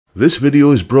This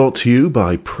video is brought to you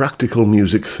by Practical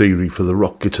Music Theory for the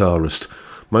Rock Guitarist,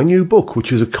 my new book,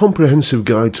 which is a comprehensive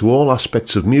guide to all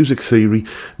aspects of music theory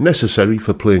necessary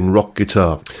for playing rock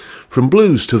guitar. From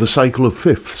blues to the cycle of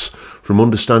fifths, from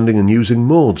understanding and using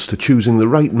modes to choosing the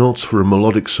right notes for a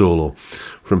melodic solo,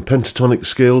 from pentatonic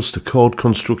scales to chord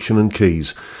construction and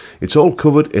keys. It's all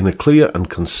covered in a clear and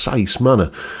concise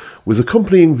manner. With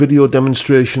accompanying video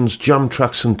demonstrations, jam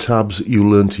tracks and tabs, you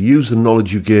learn to use the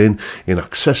knowledge you gain in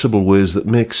accessible ways that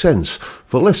make sense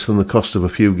for less than the cost of a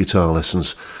few guitar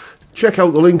lessons. Check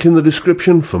out the link in the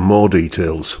description for more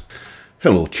details.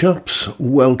 Hello chaps,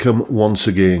 welcome once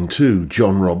again to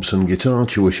John Robson Guitar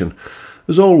Tuition.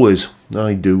 As always,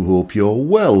 I do hope you're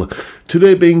well.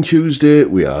 Today being Tuesday,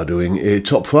 we are doing a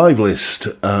top 5 list,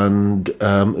 and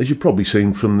as you've probably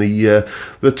seen from the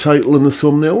title and the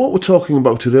thumbnail, what we're talking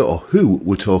about today, or who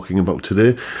we're talking about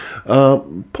today,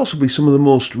 possibly some of the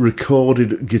most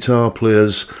recorded guitar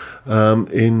players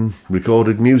in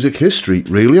recorded music history,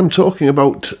 really. I'm talking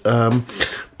about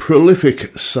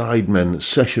prolific sidemen,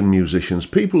 session musicians,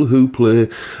 people who play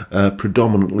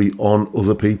predominantly on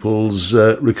other people's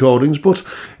recordings, but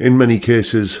in many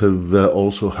cases have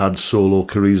also had solo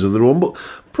careers of their own, but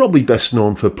probably best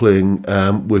known for playing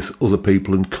with other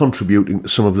people and contributing to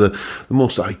some of the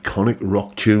most iconic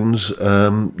rock tunes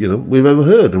we've ever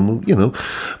heard. And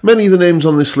many of the names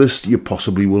on this list you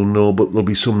possibly will know, but there'll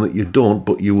be some that you don't,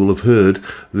 but you will have heard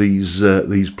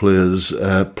these players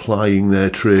plying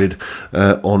their trade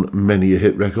on many a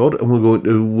hit record, and we're going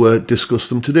to discuss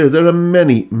them today. There are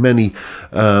many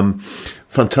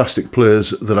fantastic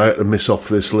players that I had to miss off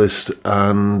this list,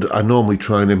 and I normally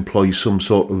try and employ some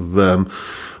sort of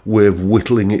way of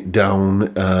whittling it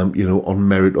down, on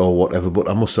merit or whatever, but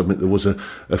I must admit there was a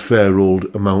fair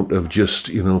old amount of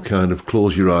just, kind of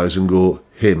close your eyes and go,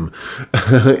 him,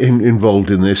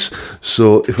 involved in this.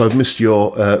 So if I've missed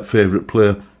your favourite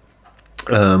player,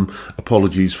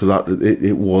 apologies for that.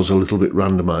 It was a little bit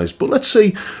randomised, but let's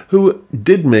see who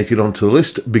did make it onto the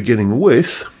list, beginning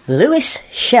with Lewis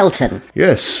Shelton.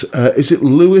 Yes, is it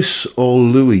Lewis or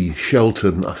Louis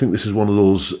Shelton? I think this is one of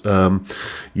those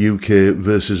UK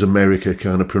versus America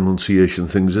kind of pronunciation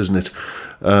things, isn't it?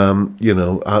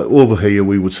 Over here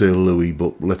we would say Louis,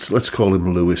 but let's call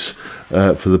him Lewis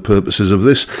for the purposes of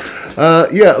this.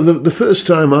 The first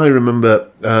time I remember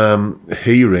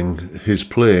hearing his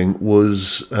playing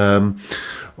was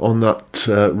on that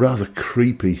rather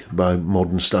creepy, by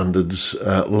modern standards,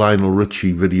 Lionel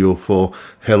Richie video for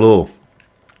Hello.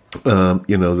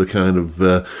 The kind of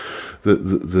the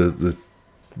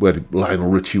where Lionel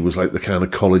Richie was like the kind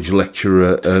of college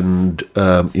lecturer, and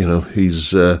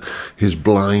his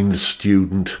blind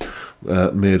student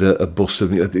made a bust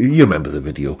of him. You remember the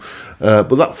video,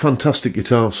 but that fantastic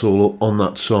guitar solo on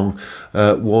that song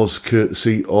was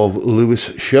courtesy of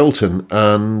Lewis Shelton,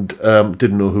 and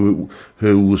didn't know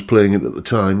who was playing it at the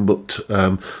time, but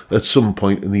at some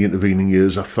point in the intervening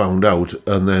years I found out,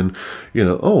 and then I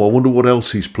wonder what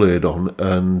else he's played on,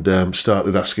 and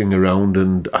started asking around,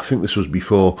 and I think this was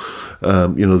before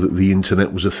the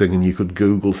internet was a thing and you could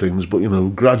Google things, but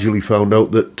gradually found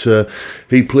out that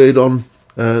he played on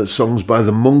songs by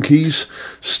the Monkees,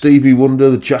 Stevie Wonder,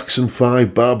 the Jackson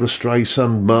 5, Barbra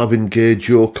Streisand, Marvin Gaye,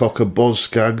 Joe Cocker, Boz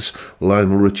Scaggs,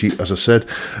 Lionel Richie, as I said,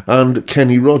 and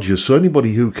Kenny Rogers. So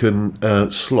anybody who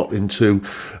can slot into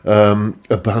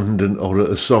a band or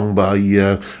a song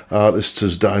by artists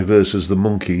as diverse as the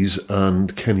Monkees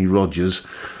and Kenny Rogers,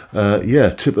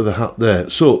 tip of the hat there.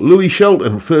 So Louis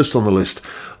Shelton, first on the list.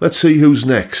 Let's see who's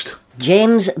next.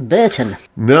 James Burton.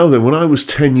 Now then, when I was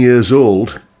 10 years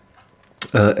old,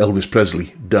 Elvis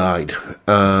Presley died,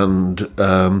 and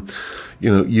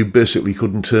you basically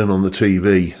couldn't turn on the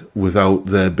TV without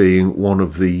there being one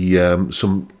of the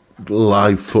some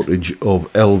live footage of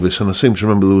Elvis. And I seem to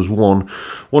remember there was one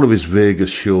of his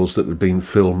Vegas shows that had been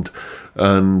filmed,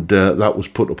 and that was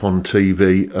put up on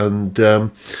TV, and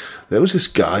there was this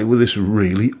guy with this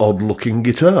really odd looking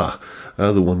guitar.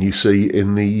 The one you see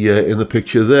in the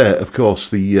picture there, of course,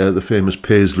 the famous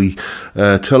Paisley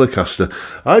Telecaster.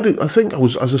 I think I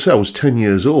was 10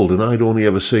 years old, and I'd only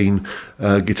ever seen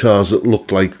guitars that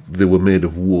looked like they were made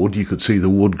of wood. You could see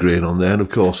the wood grain on there, and of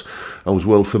course, I was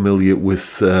well familiar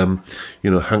with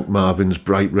Hank Marvin's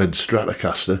bright red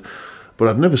Stratocaster, but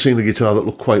I'd never seen a guitar that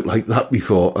looked quite like that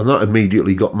before, and that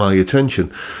immediately got my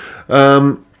attention.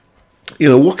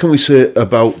 What can we say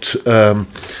about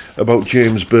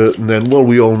James Burton then? Well,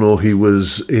 we all know he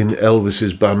was in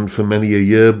Elvis's band for many a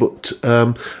year, but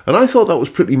and I thought that was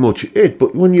pretty much it.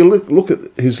 But when you look at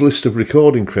his list of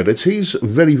recording credits, he's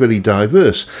very, very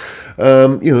diverse.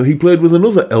 He played with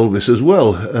another Elvis as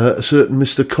well, a certain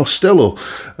Mr. Costello.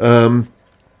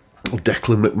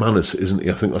 Declan McManus, isn't he?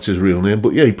 I think that's his real name.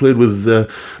 But yeah, he played with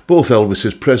both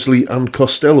Elvises, Presley and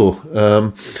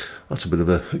Costello. That's a bit of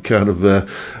a kind of,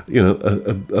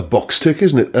 a box tick,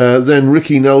 isn't it? Then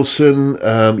Ricky Nelson,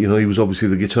 he was obviously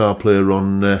the guitar player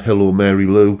on Hello, Mary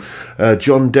Lou.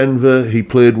 John Denver, he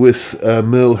played with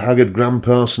Merle Haggard, Graham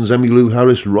Parsons, Emmylou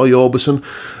Harris, Roy Orbison.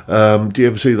 Do you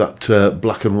ever see that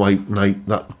Black and White Night,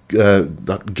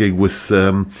 that gig with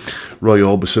Roy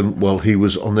Orbison? Well, he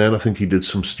was on there, and I think he did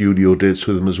some studio dates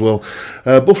with him as well.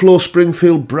 Buffalo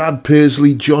Springfield, Brad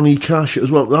Paisley, Johnny Cash as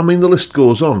well. I mean, the list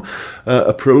goes on.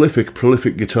 A prolific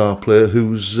guitar player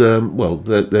who's,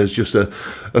 there's just a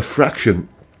fraction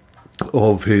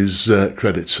of his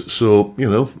credits. So, got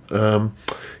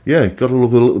to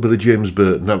love a little bit of James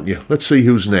Burton, haven't you? Let's see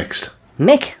who's next.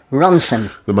 Mick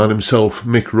Ronson. The man himself,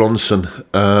 Mick Ronson.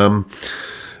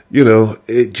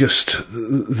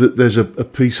 There's a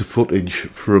piece of footage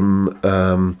from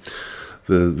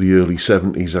the early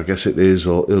 70s, I guess it is,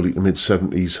 or early to mid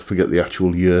 70s, forget the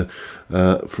actual year,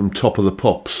 from Top of the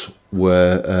Pops,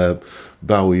 where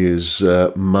Bowie is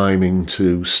miming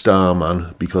to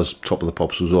Starman, because Top of the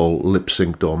Pops was all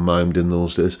lip-synced or mimed in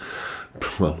those days.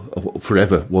 Well,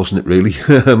 forever, wasn't it really?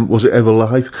 Was it ever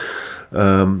live?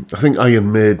 I think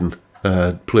Iron Maiden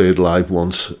played live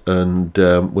once and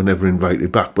were never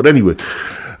invited back. But anyway,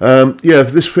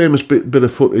 this famous bit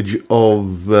of footage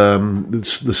of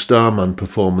the Starman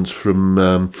performance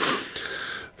from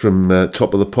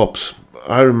Top of the Pops.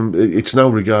 I remember it's now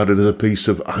regarded as a piece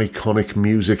of iconic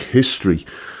music history.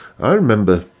 I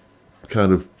remember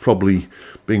kind of probably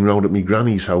being round at my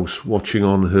granny's house watching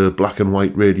on her black and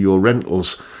white radio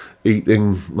rentals,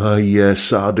 eating my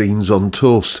sardines on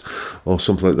toast or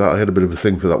something like that. I had a bit of a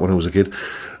thing for that when I was a kid.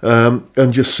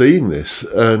 And just seeing this,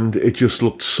 and it just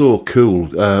looked so cool.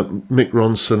 Mick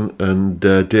Ronson and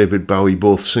David Bowie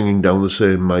both singing down the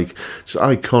same mic. It's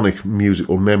an iconic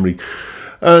musical memory.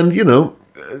 And,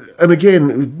 and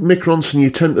again, Mick Ronson, you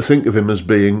tend to think of him as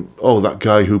being, that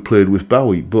guy who played with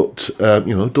Bowie. But,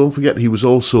 don't forget he was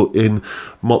also in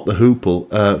Mott the Hoople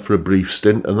for a brief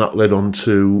stint, and that led on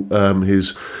to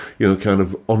his, kind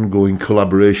of ongoing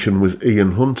collaboration with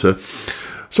Ian Hunter.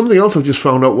 Something else I've just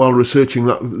found out while researching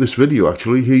this video,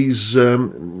 actually, it's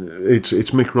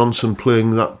Mick Ronson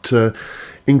playing that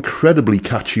incredibly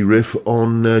catchy riff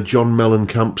on John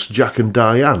Mellencamp's Jack and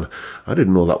Diane. I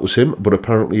didn't know that was him, but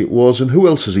apparently it was. And who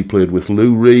else has he played with?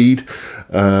 Lou Reed,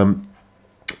 as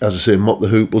I say, Mott the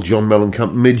Hoople, John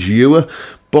Mellencamp, Midge Ure,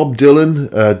 Bob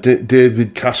Dylan,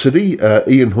 David Cassidy,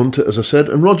 Ian Hunter, as I said,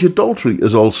 and Roger Daltrey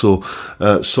has also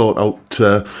sought out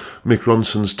Mick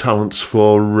Ronson's talents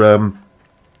for,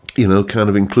 kind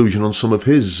of inclusion on some of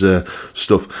his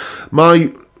stuff.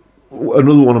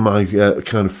 Another one of my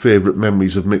kind of favourite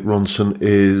memories of Mick Ronson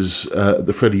is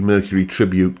the Freddie Mercury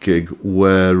tribute gig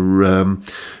where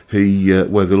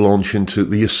where they launch into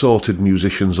the assorted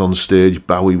musicians on stage.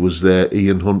 Bowie was there,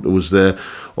 Ian Hunter was there,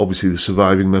 obviously the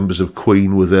surviving members of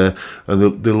Queen were there,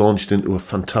 and they launched into a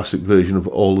fantastic version of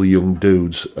All the Young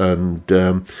Dudes, and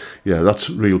that's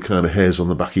real kind of hairs on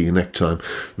the back of your neck time.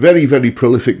 Very, very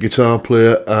prolific guitar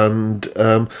player, and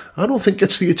I don't think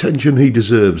gets the attention he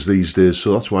deserves these days,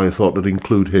 so that's why I thought I'd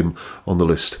include him on the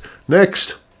list.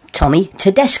 Next. Tommy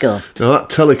Tedesco. Now that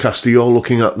Telecaster you're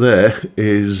looking at there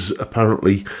is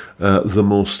apparently the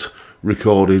most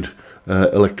recorded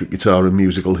electric guitar in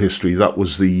musical history. That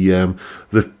was the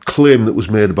claim that was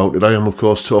made about it. I am, of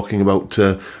course, talking about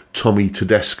Tommy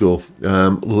Tedesco,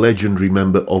 legendary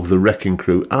member of the Wrecking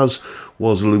Crew, as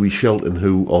was Lewis Shelton,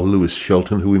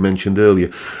 who we mentioned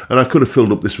earlier. And I could have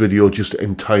filled up this video just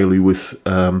entirely with,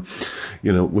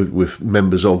 with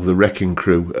members of the Wrecking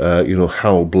Crew,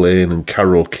 Hal Blaine and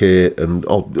Carol Kay and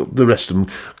all the rest of them,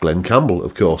 Glenn Campbell,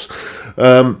 of course.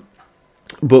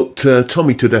 But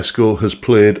Tommy Tedesco has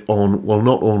played on,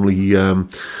 not only,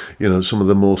 some of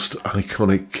the most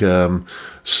iconic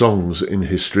songs in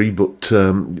history, but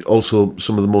also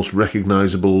some of the most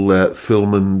recognisable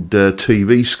film and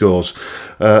TV scores.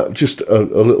 Just a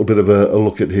little bit of a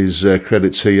look at his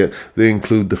credits here. They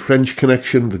include The French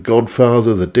Connection, The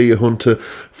Godfather, The Deer Hunter,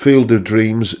 Field of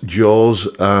Dreams, Jaws,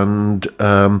 and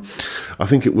I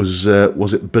think it was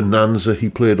it Bonanza? He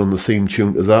played on the theme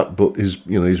tune to that, but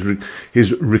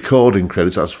his recording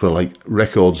credits, as for like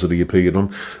records that he appeared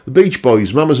on: The Beach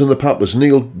Boys, Mamas and the Papas,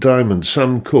 Neil Diamond,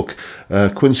 Sam Cooke,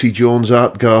 Quincy Jones,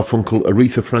 Art Garfunkel,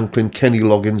 Aretha Franklin, Kenny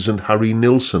Loggins, and Harry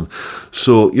Nilsson.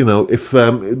 So if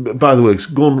by the way,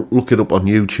 go and look it up on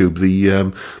YouTube.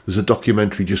 There's a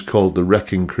documentary just called The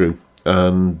Wrecking Crew.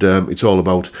 and it's all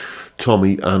about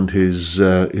Tommy and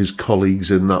his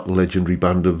colleagues in that legendary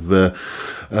band of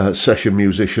session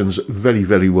musicians. Very,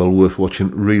 very well worth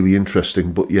watching. Really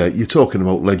interesting. But yeah, you're talking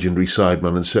about legendary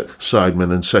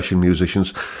sidemen and session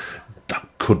musicians. That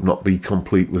could not be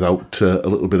complete without a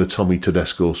little bit of Tommy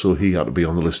Tedesco, so he had to be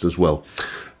on the list as well.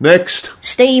 Next,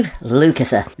 Steve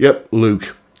Lukather. Yep,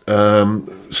 Luke.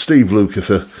 Steve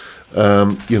Lukather.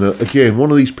 Again,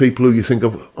 one of these people who you think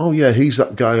of, oh yeah, he's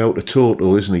that guy out of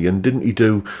Toto, isn't he? And didn't he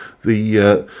do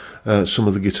the some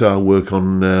of the guitar work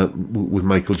on with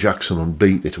Michael Jackson on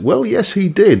Beat It? Well, yes, he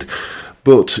did.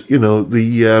 But if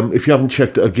you haven't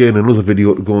checked it, again, another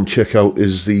video to go and check out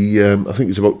is I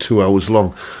think it's about 2 hours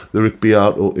long, the Rick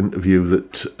Beato interview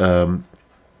that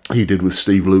he did with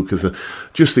Steve Lukather.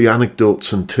 Just the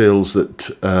anecdotes and tales that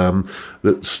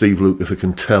Steve Lukather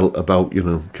can tell about,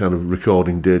 kind of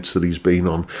recording dates that he's been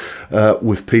on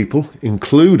with people,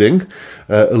 including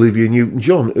Olivia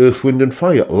Newton-John, Earth, Wind and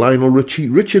Fire, Lionel Richie,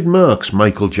 Richard Marx,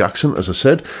 Michael Jackson, as I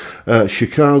said,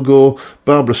 Chicago,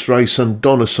 Barbra Streisand,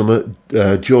 Donna Summer,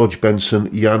 George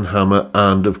Benson, Jan Hammer,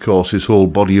 and of course his whole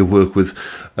body of work with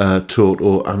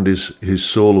Toto and his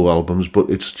solo albums. But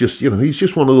it's just, he's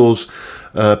just one of those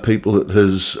people that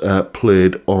has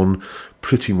played on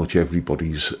pretty much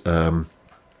everybody's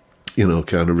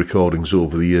kind of recordings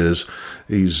over the years.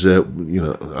 He's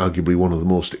arguably one of the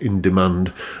most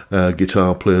in-demand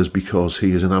guitar players, because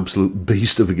he is an absolute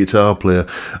beast of a guitar player,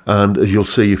 and as you'll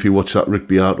see if you watch that Rick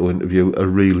Beato interview, a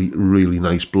really, really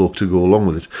nice bloke to go along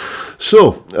with it.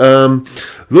 So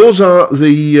those are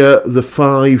the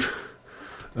five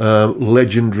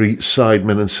legendary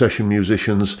sidemen and session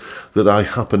musicians that I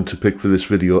happened to pick for this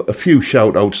video. A few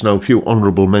shout outs now, a few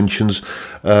honourable mentions.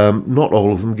 Not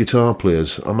all of them guitar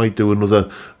players. I might do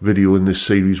another video in this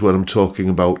series where I'm talking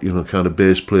about kind of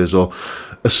bass players or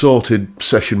assorted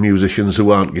session musicians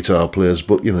who aren't guitar players.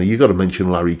 But you got to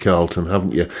mention Larry Carlton,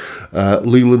 haven't you?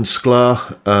 Leland Sklar,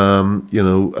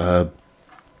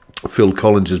 Phil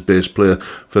Collins' bass player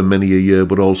for many a year,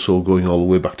 but also going all the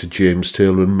way back to James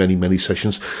Taylor and many, many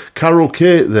sessions. Carol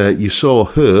Kay there, you saw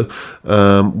her,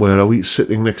 where are we,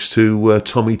 sitting next to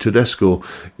Tommy Tedesco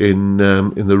in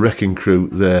the Wrecking Crew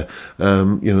there.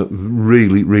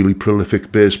 Really, really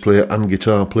prolific bass player and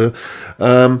guitar player.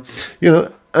 A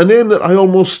name that I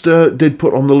almost did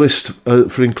put on the list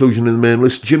for inclusion in the main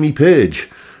list, Jimmy Page.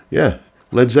 Yeah.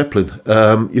 Led Zeppelin,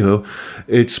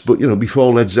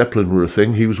 before Led Zeppelin were a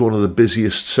thing, he was one of the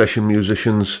busiest session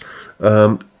musicians,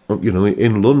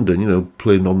 in London,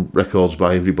 playing on records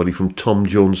by everybody from Tom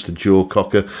Jones to Joe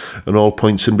Cocker and all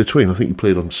points in between. I think he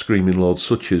played on Screaming Lord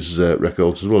Sutch's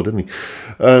records as well, didn't he?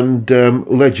 And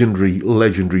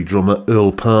legendary drummer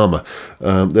Earl Palmer.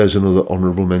 There's another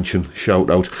honourable mention, shout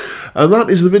out. And that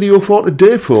is the video for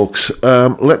today, folks.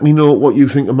 Let me know what you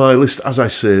think of my list. As I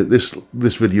say, this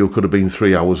video could have been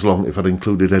 3 hours long if I'd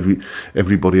included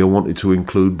everybody I wanted to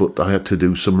include, but I had to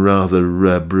do some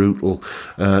rather brutal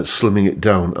slimming it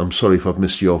down. I'm sorry if I've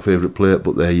missed your favourite player,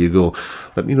 but there you go.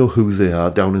 Let me know who they are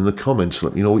down in the comments.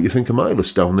 Let me know what you think of my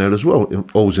list down there as well. I'm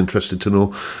always interested to know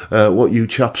what you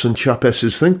chaps and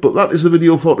chapesses think. But that is the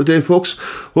video for today, folks.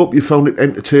 Hope you found it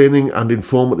entertaining and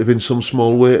informative in some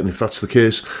small way. And if that's the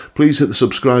case, please hit the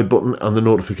subscribe button and the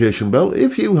notification bell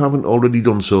if you haven't already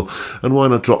done so. And why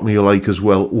not drop me a like as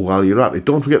well while you're at it.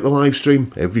 Don't forget the live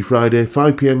stream every Friday,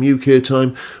 5 PM UK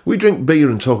time. We drink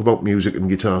beer and talk about music and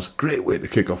guitars. Great way to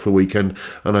kick off the weekend.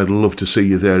 And I'd love to see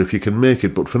you there if you can make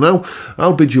it. But for now,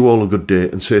 I'll bid you all a good day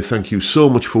and say thank you so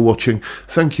much for watching.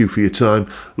 Thank you for your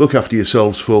time. Look after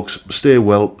yourselves, folks. Stay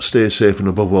well, stay safe, and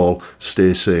above all,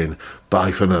 stay sane.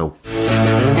 Bye for now.